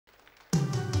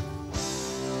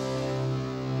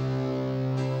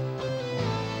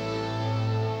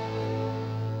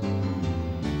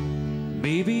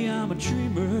Maybe I'm a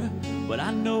dreamer, but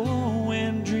I know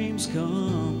when dreams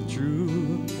come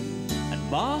true.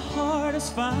 And my heart has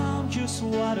found just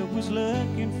what it was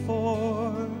looking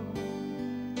for.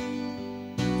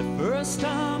 The first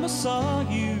time I saw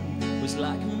you was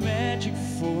like magic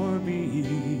for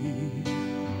me.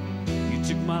 You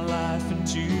took my life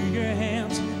into your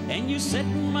hands and you set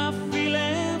my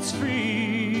feelings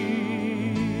free.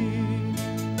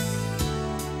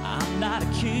 I'm not a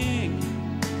king,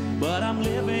 but I'm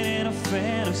living in a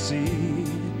fantasy.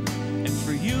 And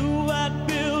for you I'd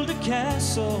build a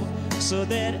castle so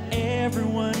that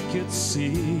everyone could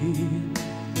see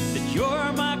that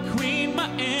you're my queen, my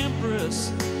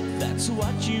empress. That's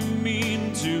what you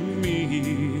mean to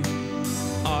me.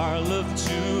 Our love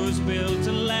too is built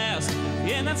to last,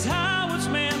 and that's how it's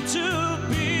meant to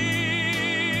be.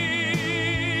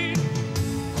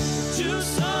 Two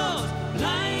souls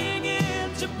flying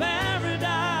into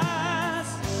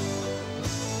paradise,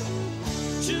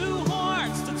 two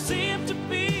hearts that seem to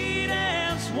beat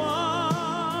as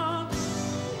one.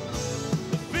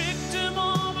 The victim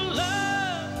of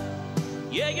love,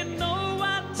 yeah, you know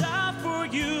I'd die for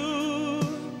you.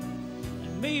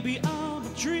 And maybe I'm a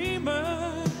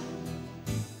dreamer,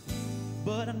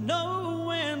 but I know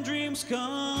when dreams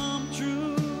come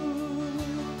true.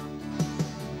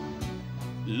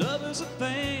 Love is a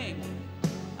thing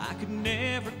I could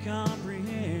never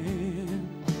comprehend.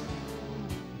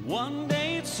 One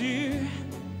day it's here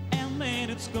and then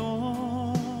it's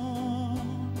gone.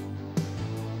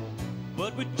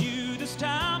 But with you this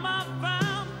time I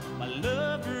found my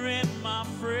lover and my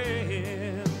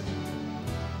friend.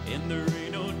 And there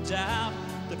ain't no doubt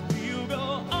that we'll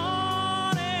go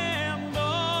on and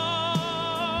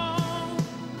on.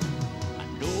 I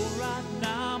know right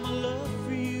now my love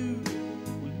for you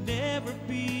will never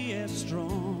be as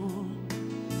strong.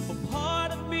 But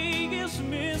part of me is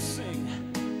missing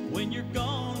when you're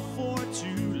gone for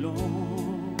too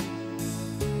long.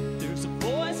 There's a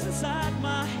voice inside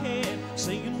my head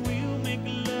saying we'll make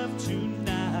love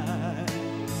tonight.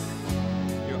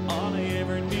 You're all I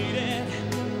ever needed,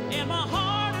 and my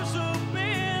heart is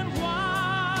open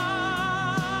wide.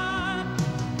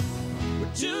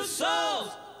 We're two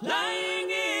souls flying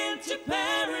into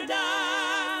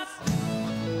paradise,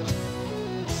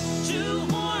 two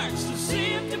hearts that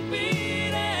seem to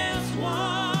beat as one.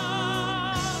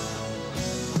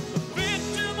 A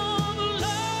victim of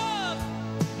love,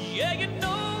 yeah, you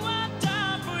know I'd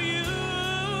die for you.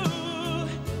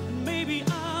 And maybe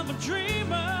I'm a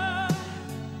dreamer,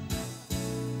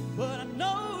 but I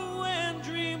know when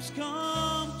dreams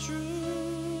come true.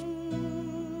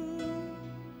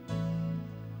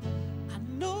 I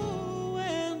know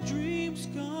when dreams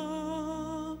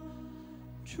come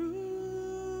true.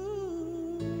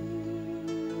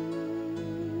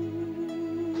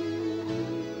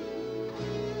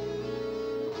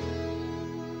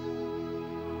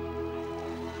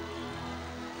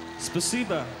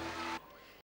 Спасибо.